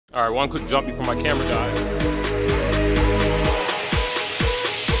All right, one quick jump before my camera dies.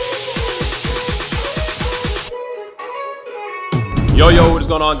 Yo, what is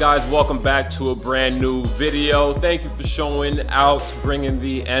going on, guys? Welcome back to a brand new video. Thank you for showing out, bringing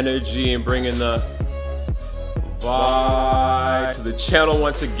the energy and bringing the vibe to the channel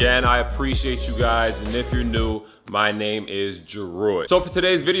once again. I appreciate you guys, and if you're new, my name is Jeroy. So for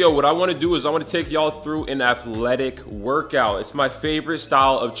today's video, what I want to do is I want to take y'all through an athletic workout. It's my favorite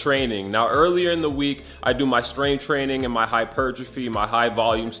style of training. Now, earlier in the week, I do my strength training and my hypertrophy, my high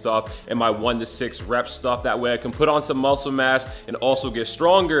volume stuff, and my 1 to 6 rep stuff. That way I can put on some muscle mass and also get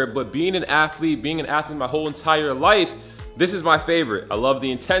stronger. But being an athlete my whole entire life, this is my favorite. I love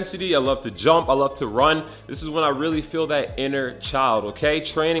the intensity, I love to jump, I love to run. This is when I really feel that inner child, okay?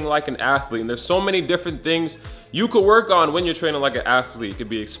 Training like an athlete. And there's so many different things you could work on when you're training like an athlete. It could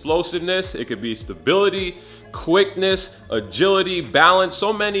be explosiveness, it could be stability, quickness, agility, balance,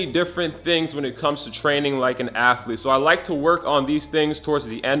 so many different things when it comes to training like an athlete. So I like to work on these things towards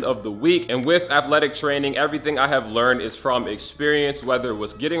the end of the week. And with athletic training, everything I have learned is from experience, whether it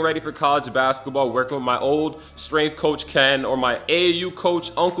was getting ready for college basketball, working with my old strength coach Ken, or my AAU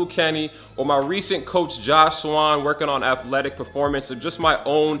coach Uncle Kenny, or my recent coach Josh Swan, working on athletic performance, or just my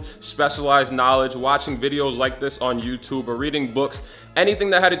own specialized knowledge, watching videos like this on YouTube or reading books. Anything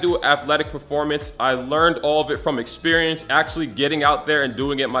that had to do with athletic performance, I learned all of it from experience, actually getting out there and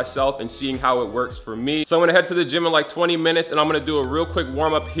doing it myself and seeing how it works for me. So I'm gonna head to the gym in like 20 minutes and I'm gonna do a real quick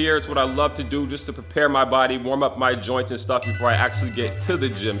warm up here. It's what I love to do just to prepare my body, warm up my joints and stuff before I actually get to the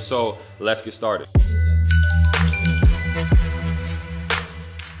gym. So let's get started.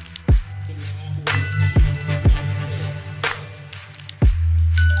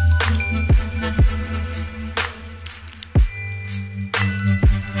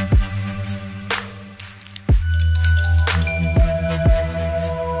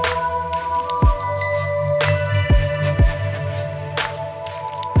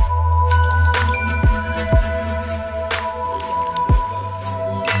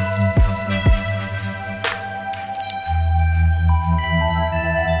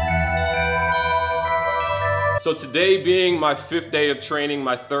 So today being my 5th day of training,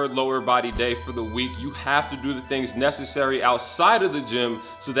 my 3rd lower body day for the week, you have to do the things necessary outside of the gym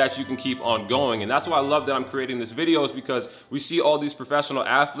so that you can keep on going. And that's why I love that I'm creating this video, is because we see all these professional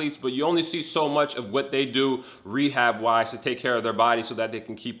athletes, but you only see so much of what they do rehab-wise to take care of their body so that they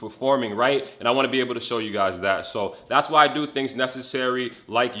can keep performing, right? And I want to be able to show you guys that. So that's why I do things necessary,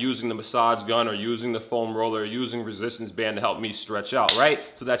 like using the massage gun or using the foam roller or using resistance band to help me stretch out, right?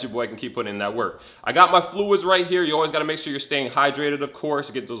 So that your boy can keep putting in that work. I got my fluids right here. You always got to make sure you're staying hydrated, of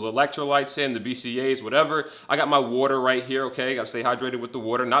course, get those electrolytes in, the BCAAs, whatever. I got my water right here, okay? Got to stay hydrated with the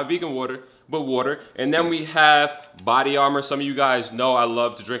water, not vegan water, but water. And then we have body armor. Some of you guys know I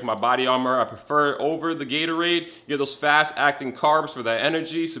love to drink my body armor. I prefer it over the Gatorade. Get those fast acting carbs for that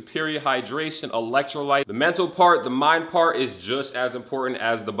energy, superior hydration, electrolyte. The mental part, the mind part is just as important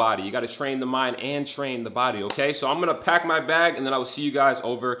as the body. You got to train the mind and train the body, okay? So I'm going to pack my bag and then I will see you guys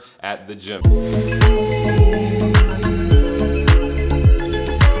over at the gym.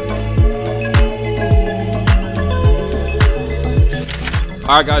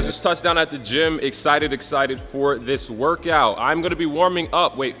 All right, guys, just touched down at the gym. Excited for this workout. I'm gonna be warming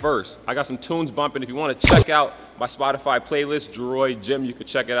up. Wait, first, I got some tunes bumping. If you wanna check out my Spotify playlist, Jeroy Gym, you can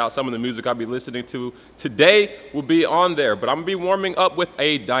check it out. Some of the music I'll be listening to today will be on there, but I'm gonna be warming up with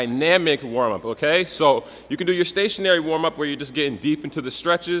a dynamic warm-up, okay? So you can do your stationary warm-up where you're just getting deep into the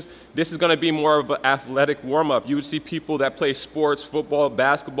stretches. This is gonna be more of an athletic warm-up. You would see people that play sports, football,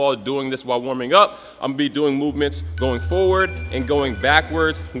 basketball, doing this while warming up. I'm gonna be doing movements going forward and going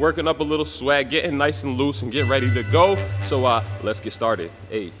backwards, working up a little sweat, getting nice and loose and get ready to go. So let's get started.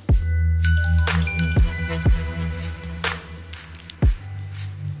 Hey.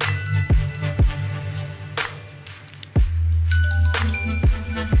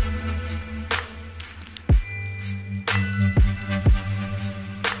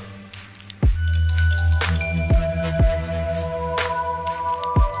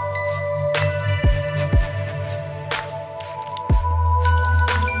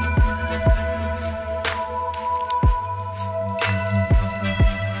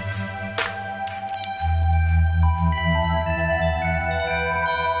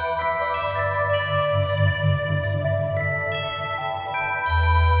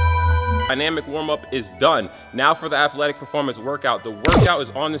 Dynamic warm-up is done. Now for the athletic performance workout. The workout is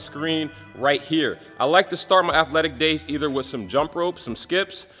on the screen right here. I like to start my athletic days either with some jump ropes, some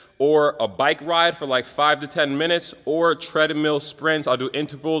skips, or a bike ride for like 5 to 10 minutes, or treadmill sprints. I'll do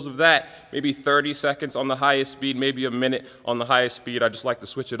intervals of that, maybe 30 seconds on the highest speed, maybe a minute on the highest speed. I just like to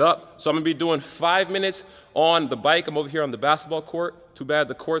switch it up. So I'm gonna be doing 5 minutes on the bike. I'm over here on the basketball court. Too bad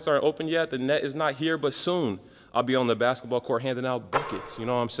the courts aren't open yet. The net is not here, but soon I'll be on the basketball court handing out buckets, you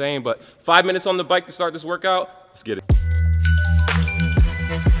know what I'm saying? But 5 minutes on the bike to start this workout. Let's get it.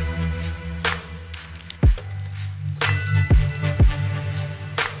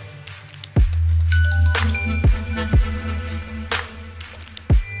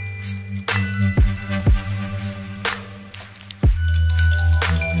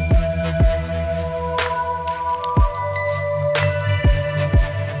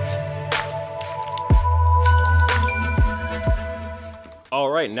 All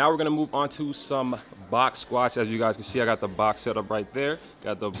right, now we're gonna move on to some box squats. As you guys can see, I got the box set up right there.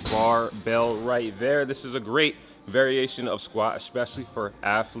 Got the barbell right there. This is a great variation of squat, especially for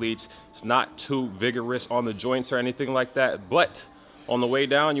athletes. It's not too vigorous on the joints or anything like that, but on the way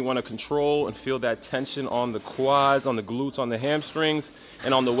down, you wanna control and feel that tension on the quads, on the glutes, on the hamstrings,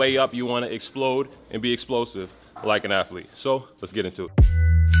 and on the way up, you wanna explode and be explosive like an athlete. So let's get into it.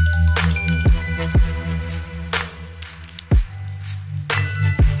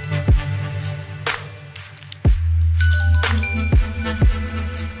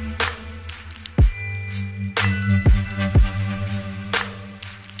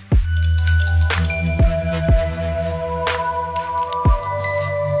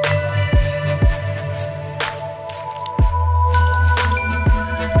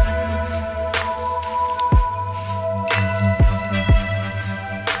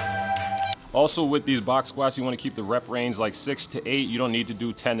 Also with these box squats, you want to keep the rep range like 6 to 8. You don't need to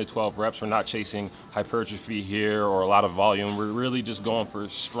do 10 to 12 reps. We're not chasing hypertrophy here or a lot of volume. We're really just going for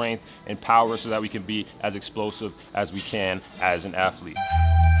strength and power so that we can be as explosive as we can as an athlete.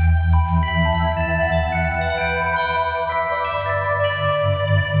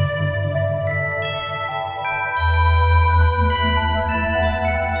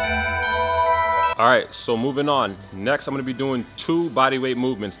 All right, so moving on. Next, I'm gonna be doing 2 bodyweight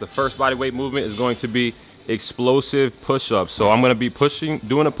movements. The first bodyweight movement is going to be explosive push-ups. So I'm gonna be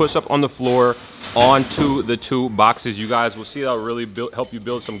doing a push-up on the floor onto the 2 boxes. You guys will see that'll really help you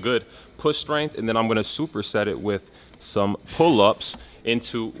build some good push strength. And then I'm gonna superset it with some pull-ups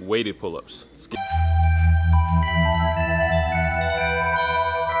into weighted pull-ups.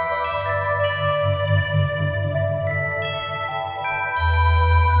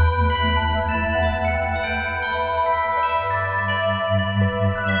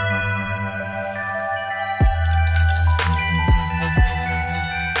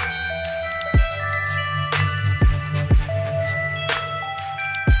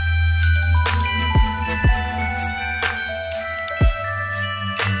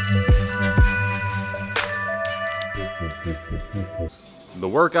 The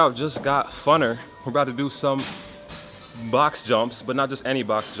workout just got funner. We're about to do some box jumps, but not just any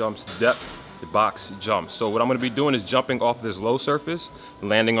box jumps, depth box jumps. So what I'm gonna be doing is jumping off this low surface,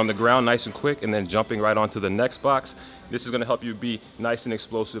 landing on the ground nice and quick, and then jumping right onto the next box. This is gonna help you be nice and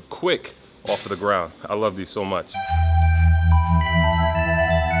explosive quick off of the ground. I love these so much.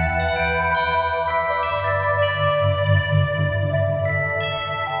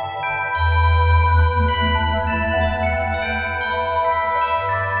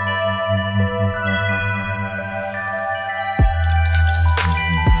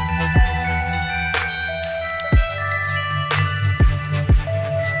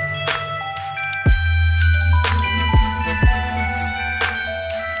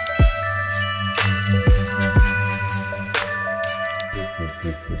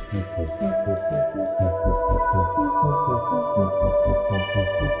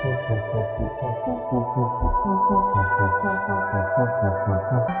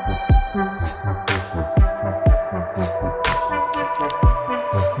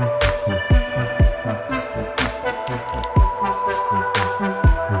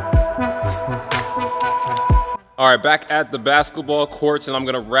 All right, back at the basketball courts, and I'm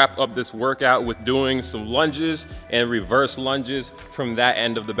gonna wrap up this workout with doing some lunges and reverse lunges from that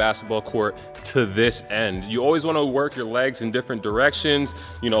end of the basketball court to this end. You always wanna work your legs in different directions,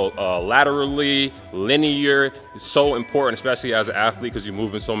 you know, laterally, linear. It's so important, especially as an athlete, because you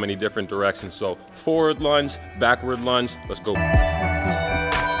move in so many different directions. So forward lunge, backward lunge, let's go.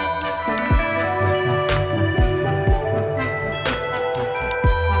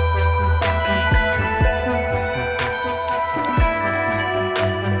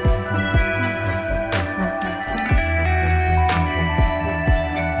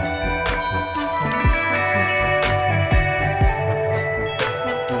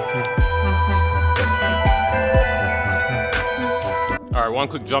 one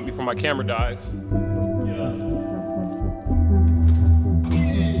quick jump before my camera dies.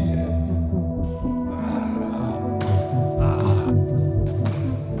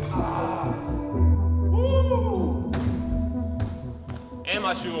 And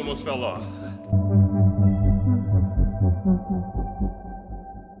my shoe almost fell off.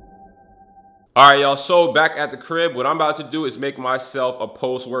 All right, y'all, so back at the crib, what I'm about to do is make myself a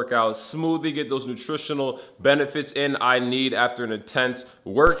post-workout smoothie, get those nutritional benefits in I need after an intense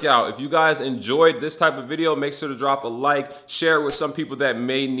workout. If you guys enjoyed this type of video, make sure to drop a like, share it with some people that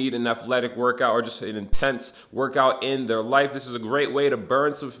may need an athletic workout or just an intense workout in their life. This is a great way to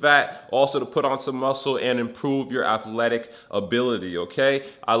burn some fat, also to put on some muscle and improve your athletic ability, okay?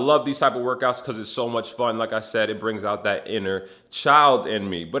 I love these type of workouts because it's so much fun. Like I said, it brings out that inner child in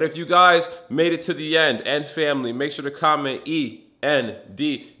me. But if you guys made it to the end, and family, make sure to comment END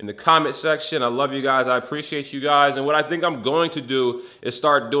in the comment section. I love you guys. I appreciate you guys. And what I think I'm going to do is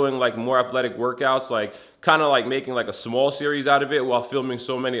start doing like more athletic workouts, like kind of like making like a small series out of it while filming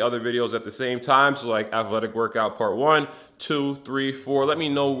so many other videos at the same time. So like athletic workout part 1, 2, 3, 4. Let me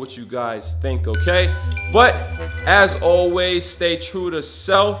know what you guys think, okay? But as always, stay true to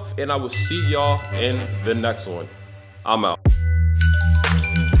self, and I will see y'all in the next one. I'm out.